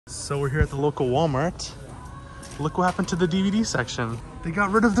So we're here at the local Walmart. Look what happened to the DVD section. They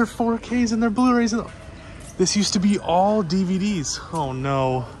got rid of their 4Ks and their Blu-rays. This used to be all DVDs. Oh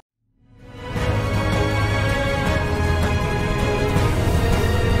no.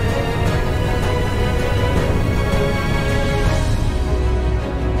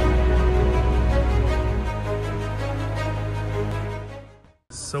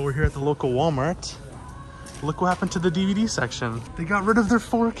 So we're here at the local Walmart. Look what happened to the DVD section. They got rid of their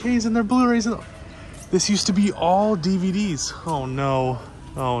 4Ks and their Blu-rays. This used to be all DVDs. Oh no.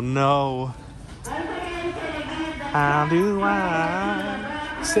 Oh no. How do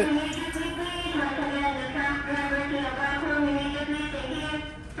I sit?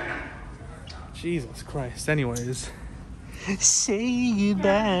 Jesus Christ. Anyways. Say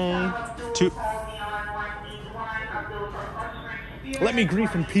goodbye to... Let me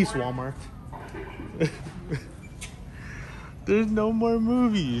grief in peace, Walmart. There's no more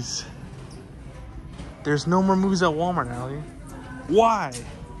movies. There's no more movies at Walmart, Allie. Why?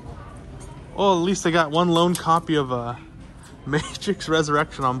 Well, at least they got one lone copy of Matrix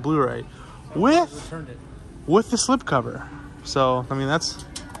Resurrection on Blu-ray with the slipcover. So, I mean, that's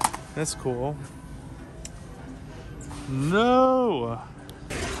cool. No.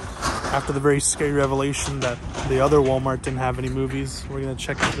 After the very scary revelation that the other Walmart didn't have any movies, we're gonna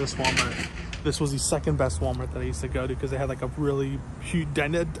check out this Walmart. This was the second best Walmart that I used to go to because they had like a really huge,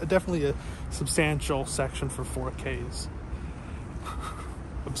 definitely a substantial section for 4Ks.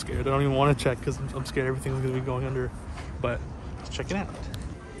 I'm scared. I don't even want to check because I'm scared everything's gonna be going under. But let's check it out.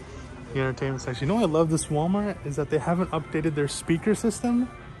 The entertainment section. You know what I love this Walmart is that they haven't updated their speaker system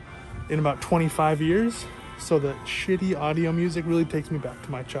in about 25 years. So the shitty audio music really takes me back to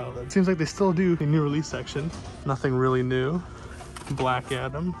my childhood. It seems like they still do a new release section. Nothing really new. Black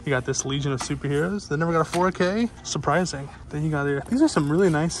Adam. You got this Legion of Superheroes. They never got a 4K. Surprising. Then you got here. These are some really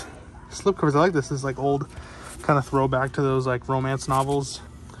nice slipcovers. I like this. This is like old kind of throwback to those like romance novels.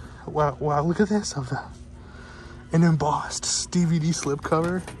 Wow, wow, look at this. An embossed DVD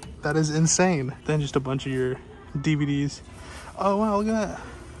slipcover. That is insane. Then just a bunch of your DVDs. Oh wow, look at that.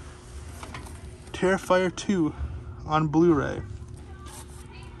 Terrifier 2 on Blu-ray.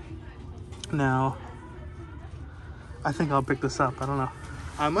 Now, I think I'll pick this up. I don't know.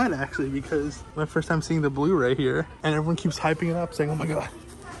 I might actually, because my first time seeing the Blu-ray here, and everyone keeps hyping it up, saying, "Oh my god,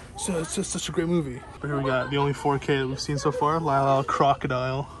 so it's just such a great movie." But here we got the only 4K that we've seen so far. Lyle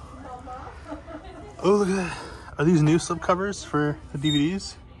Crocodile. Oh, look at that. Are these new slipcovers for the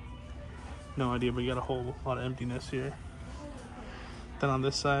DVDs? No idea, but you got a whole lot of emptiness here. Then on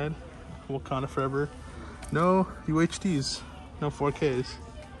this side, Wakanda Forever. No UHDs, no 4Ks.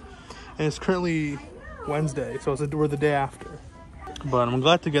 And it's currently Wednesday, so we're the day after. But I'm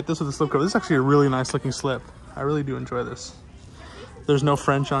glad to get this with the slipcover. This is actually a really nice looking slip. I really do enjoy this. There's no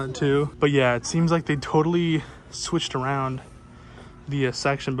French on it too. But yeah, it seems like they totally switched around the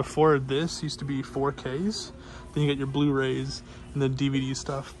section. Before, this used to be 4Ks. Then you get your Blu-rays and the DVD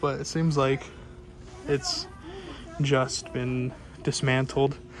stuff. But it seems like it's just been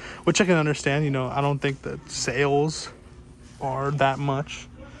dismantled, which I can understand. You know, I don't think that sales are that much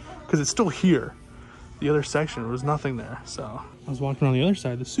because it's still here. The other section, there was nothing there. So I was walking around the other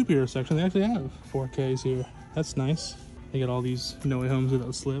side, the superhero section. They actually have 4Ks here. That's nice. They got all these No Way Homes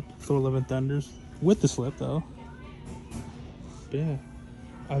without slip, Thor: Love and Thunders with the slip though. But yeah,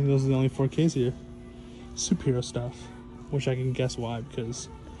 I think those are the only 4Ks here. Superhero stuff, which I can guess why, because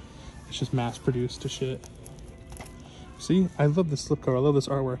it's just mass produced to shit. See, I love this slipcover. I love this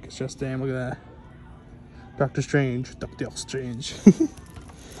artwork. It's just damn. Look at that. Doctor Strange. Doctor Strange.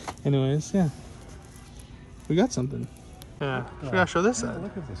 Anyways, yeah. We got something. Yeah, I forgot to show this side.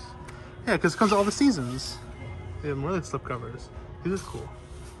 Look at this. Yeah, because it comes with all the seasons. They have more like slipcovers. These are cool.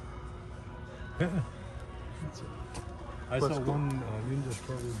 Yeah. I saw one Ninja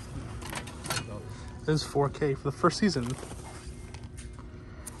Turtles. This is 4K for the first season.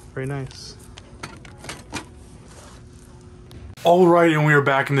 Very nice. Alright, and we are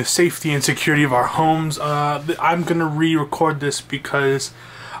back in the safety and security of our homes. I'm gonna re-record this because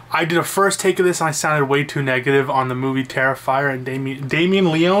I did a first take of this and I sounded way too negative on the movie Terrifier and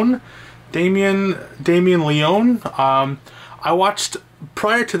Damien Leone. I watched,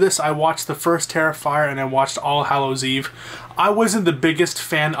 prior to this, I watched the first Terrifier and I watched All Hallows Eve. I wasn't the biggest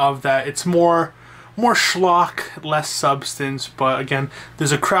fan of that. It's more schlock, less substance, but again,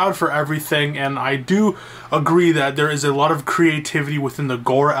 there's a crowd for everything, and I do agree that there is a lot of creativity within the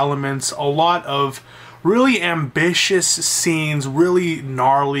gore elements, a lot of really ambitious scenes, really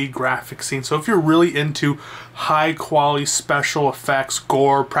gnarly graphic scenes. So if you're really into high quality special effects,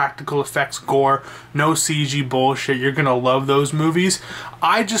 gore, practical effects, gore, no CG bullshit, you're gonna love those movies.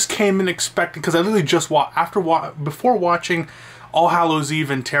 I just came in expecting, because I literally just before watching All Hallows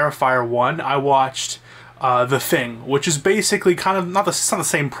Eve and Terrifier 1, I watched The Thing, which is basically kind of, it's not the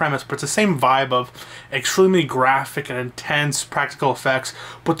same premise, but it's the same vibe of extremely graphic and intense practical effects,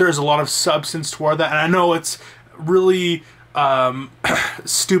 but there's a lot of substance toward that. And I know it's really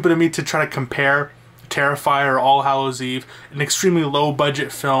stupid of me to try to compare Terrifier or All Hallows Eve, an extremely low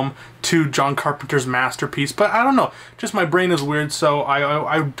budget film, to John Carpenter's masterpiece, but I don't know, just my brain is weird, so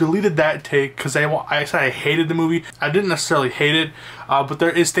I deleted that take because I said I hated the movie. I didn't necessarily hate it, but there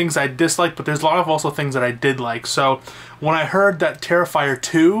is things I disliked, but there's a lot of also things that I did like. So when I heard that Terrifier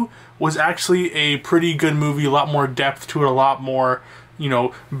 2 was actually a pretty good movie, a lot more depth to it, a lot more, you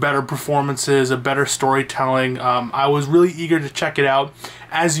know, better performances, a better storytelling, I was really eager to check it out.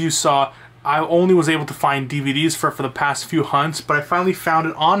 As you saw, I only was able to find DVDs for the past few hunts, but I finally found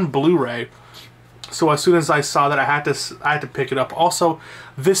it on Blu-ray. So as soon as I saw that, I had to pick it up. Also,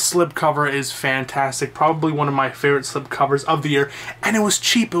 this slipcover is fantastic. Probably one of my favorite slipcovers of the year, and it was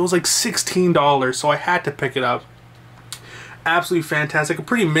cheap. It was like $16, so I had to pick it up. Absolutely fantastic. A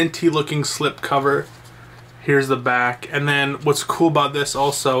pretty minty looking slipcover. Here's the back, and then what's cool about this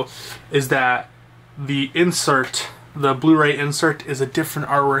also is that the insert, the Blu-ray insert, is a different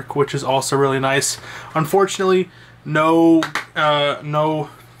artwork, which is also really nice. Unfortunately, no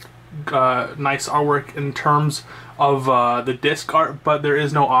nice artwork in terms of the disc art, but there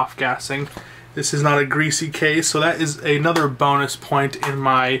is no off-gassing. This is not a greasy case, so that is another bonus point in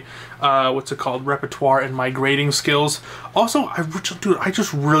my what's it called, repertoire and my grading skills. Also, I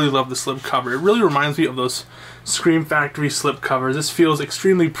just really love the slipcover. It really reminds me of those Scream Factory slipcovers. This feels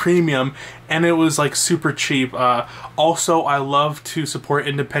extremely premium, and it was like super cheap. Also, I love to support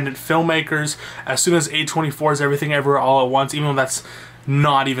independent filmmakers. As soon as A24's Everything Everywhere All at Once, even though that's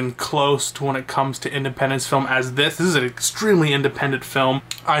not even close to when it comes to independence film as this is an extremely independent film,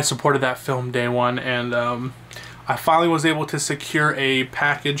 I supported that film day one, and I finally was able to secure a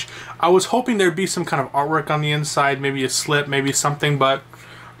package. I was hoping there'd be some kind of artwork on the inside, maybe a slip, maybe something, but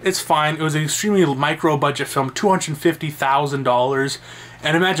it's fine. It was an extremely micro budget film, $250,000,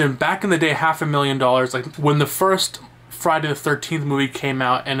 and imagine back in the day, $500,000, like when the first Friday the 13th movie came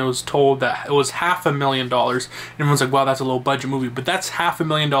out and it was told that it was $500,000. Everyone's like, wow, that's a low budget movie, but that's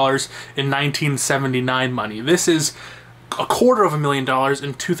 $500,000 in 1979 money. This is $250,000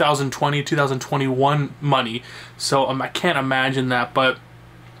 in 2020, 2021 money. So I can't imagine that, but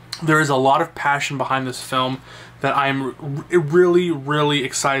there is a lot of passion behind this film that I'm really, really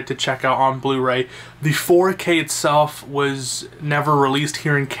excited to check out on Blu-ray. The 4K itself was never released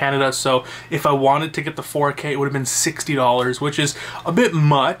here in Canada, so if I wanted to get the 4K, it would have been $60, which is a bit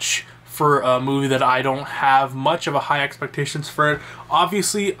much for a movie that I don't have much of a high expectations for it.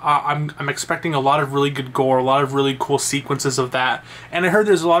 Obviously, I'm expecting a lot of really good gore, a lot of really cool sequences of that, and I heard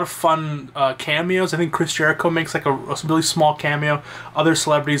there's a lot of fun cameos. I think Chris Jericho makes like a really small cameo. Other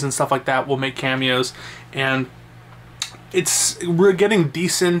celebrities and stuff like that will make cameos, and we're getting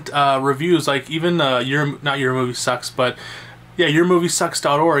decent reviews. Like even not Your Movie Sucks, but yeah,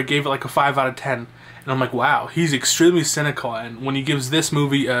 YourMovieSucks.org gave it like a 5 out of 10. And I'm like, wow, he's extremely cynical. And when he gives this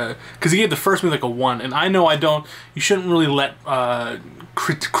movie, because he gave the first movie like a 1, and I know you shouldn't really let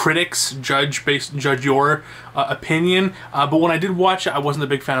critics judge your opinion. But when I did watch it, I wasn't a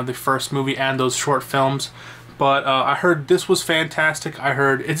big fan of the first movie and those short films. But I heard this was fantastic. I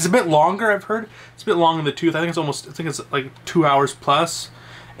heard it's a bit longer. I've heard it's a bit long in the tooth. I think it's like 2 hours plus,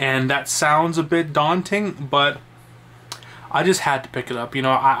 and that sounds a bit daunting, but I just had to pick it up. You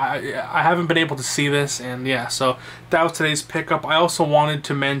know, I haven't been able to see this, and yeah, so that was today's pickup. I also wanted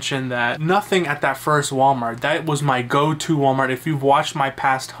to mention that nothing at that first Walmart, that was my go-to Walmart. If you've watched my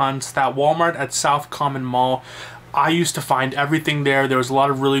past hunts, that Walmart at South Common Mall, I used to find everything there. There was a lot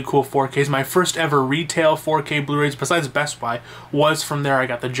of really cool 4Ks. My first ever retail 4K Blu-rays, besides Best Buy, was from there. I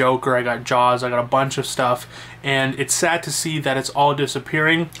got The Joker, I got Jaws, I got a bunch of stuff. And it's sad to see that it's all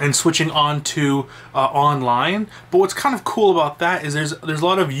disappearing and switching on to online. But what's kind of cool about that is there's a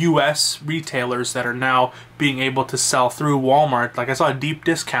lot of US retailers that are now being able to sell through Walmart. Like I saw a Deep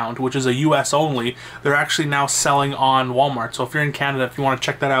Discount, which is a US only. They're actually now selling on Walmart. So if you're in Canada, if you want to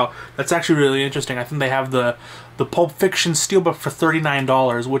check that out, that's actually really interesting. I think they have the Pulp Fiction Steelbook for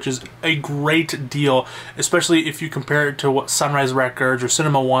 $39, which is a great deal, especially if you compare it to what Sunrise Records or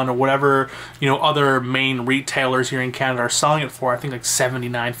Cinema One or whatever, you know, other main retailers here in Canada are selling it for. I think like $79,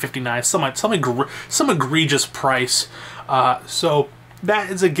 $59, some egregious price. So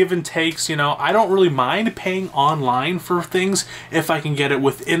that is a give and takes, you know. I don't really mind paying online for things if I can get it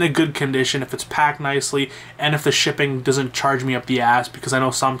within a good condition, if it's packed nicely, and if the shipping doesn't charge me up the ass, because I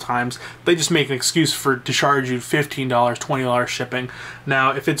know sometimes they just make an excuse to charge you $15, $20 shipping.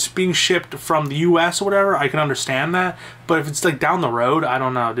 Now, if it's being shipped from the US or whatever, I can understand that, but if it's like down the road, I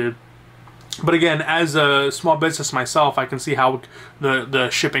don't know, dude. But again, as a small business myself, I can see how the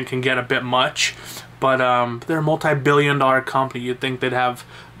shipping can get a bit much. But they're a multi-billion-dollar company. You'd think they'd have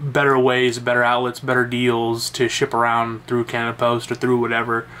better ways, better outlets, better deals to ship around through Canada Post or through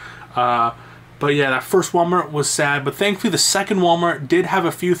whatever. But yeah, that first Walmart was sad. But thankfully, the second Walmart did have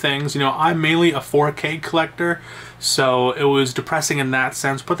a few things. You know, I'm mainly a 4K collector, so it was depressing in that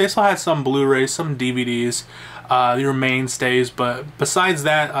sense. But they still had some Blu-rays, some DVDs. They were mainstays. But besides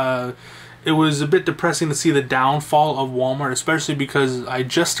that, it was a bit depressing to see the downfall of Walmart, especially because I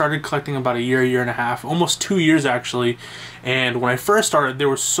just started collecting about a year and a half, almost 2 years actually. And when I first started, there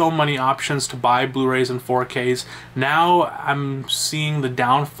were so many options to buy Blu-rays and 4Ks. Now I'm seeing the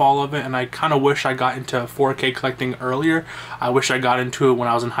downfall of it, and I kind of wish I got into 4K collecting earlier. I wish I got into it when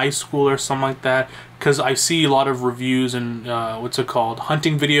I was in high school or something like that, because I see a lot of reviews and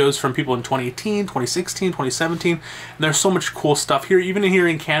hunting videos from people in 2018, 2016, 2017, and there's so much cool stuff here, even here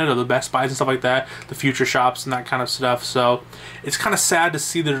in Canada, the Best Buys and stuff like that, the Future Shops and that kind of stuff. So it's kind of sad to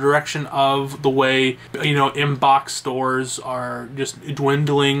see the direction of the way, you know, in-box stores are just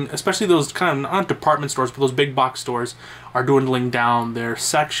dwindling, especially those kind of, not department stores, but those big box stores are dwindling down their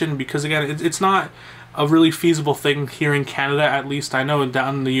section, because again, it's not a really feasible thing here in Canada. At least I know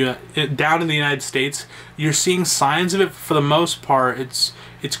down in the United States, you're seeing signs of it. For the most part, it's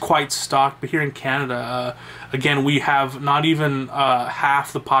quite stocked. But here in Canada, again, we have not even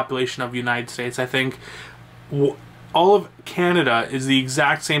half the population of the United States. I think all of Canada is the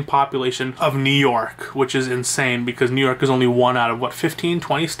exact same population of New York, which is insane, because New York is only one out of, what, 15,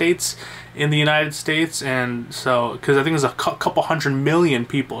 20 states in the United States. And so, because I think there's a couple 100 million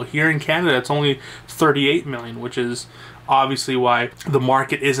people. Here in Canada, it's only 38 million, which is obviously why the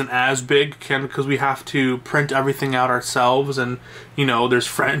market isn't as big, because we have to print everything out ourselves, and you know, there's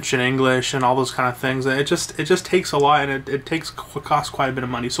French and English and all those kind of things. It just takes a lot, and it costs quite a bit of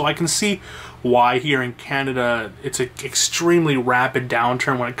money. So I can see why here in Canada it's an extremely rapid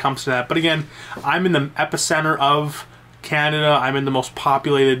downturn when it comes to that. But again, I'm in the epicenter of Canada. I'm in the most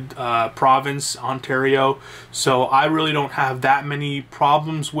populated province, Ontario, so I really don't have that many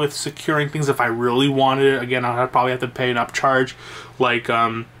problems with securing things if I really wanted it. Again, I'd probably have to pay an upcharge, like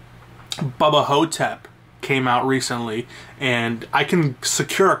Bubba Hotep came out recently, and I can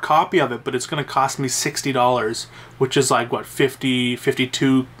secure a copy of it, but it's going to cost me $60, which is like, what,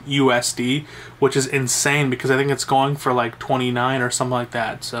 52 USD, which is insane, because I think it's going for like 29 or something like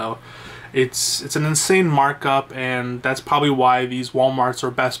that. So it's an insane markup, and that's probably why these Walmarts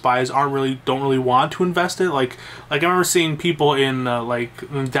or Best Buys don't really want to invest it. Like I remember seeing people in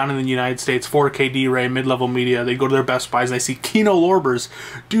down in the United States, 4K D-Ray, mid-level media, they go to their Best Buys and they see Kino Lorbers.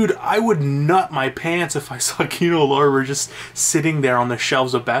 Dude, I would nut my pants if I saw Kino Lorber just sitting there on the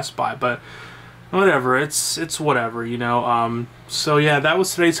shelves of Best Buy, but whatever, it's whatever, you know. So yeah, that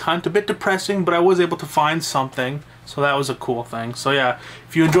was today's hunt. A bit depressing, but I was able to find something, so that was a cool thing. So yeah,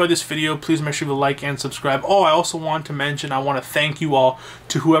 if you enjoyed this video, please make sure to like and subscribe. Oh, I also want to mention, I want to thank you all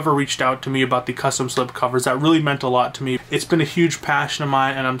to whoever reached out to me about the custom slip covers. That really meant a lot to me. It's been a huge passion of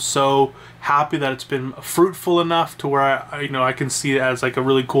mine, and I'm so happy that it's been fruitful enough to where I can see it as like a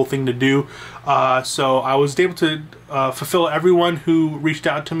really cool thing to do. So I was able to fulfill everyone who reached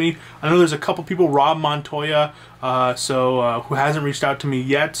out to me. I know there's a couple people, Rob Montoya, who hasn't reached out to me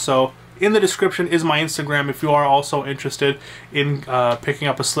yet. So in the description is my Instagram if you are also interested in picking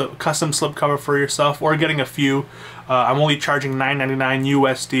up a custom slipcover for yourself, or getting a few. I'm only charging $9.99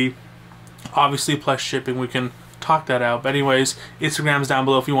 USD, obviously plus shipping. We can talk that out. But anyways, Instagram's down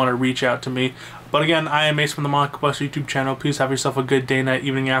below if you want to reach out to me. But again, I am Ace from the Monica Buster YouTube channel. Please have yourself a good day, night,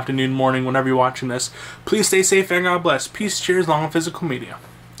 evening, afternoon, morning, whenever you're watching this. Please stay safe and God bless. Peace, cheers, long and physical media.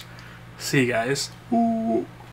 See you guys. Ooh.